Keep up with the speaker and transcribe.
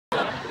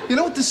You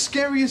know what the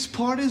scariest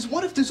part is?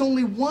 What if there's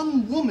only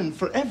one woman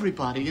for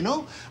everybody, you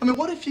know? I mean,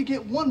 what if you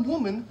get one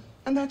woman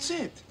and that's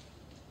it?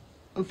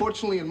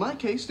 Unfortunately, in my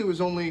case, there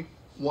was only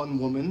one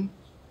woman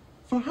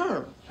for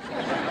her.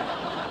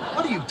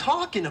 What are you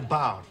talking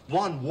about?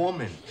 One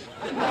woman.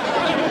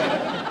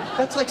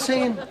 That's like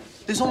saying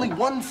there's only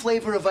one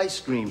flavor of ice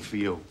cream for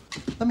you.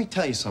 Let me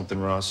tell you something,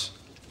 Ross.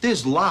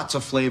 There's lots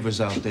of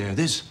flavors out there.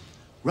 There's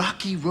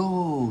Rocky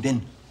Road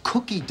and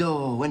cookie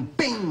dough and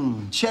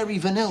bing, cherry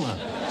vanilla.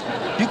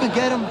 You can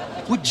get them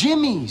with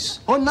jimmies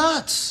or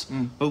nuts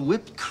or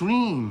whipped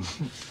cream.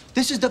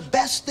 This is the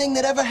best thing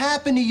that ever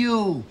happened to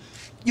you.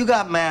 You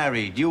got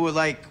married. You were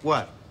like,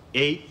 what,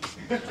 8?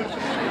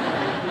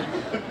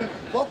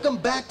 Welcome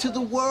back to the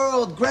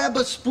world. Grab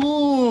a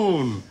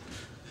spoon.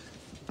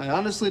 I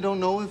honestly don't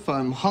know if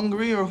I'm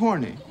hungry or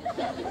horny.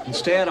 And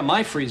stay out of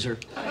my freezer.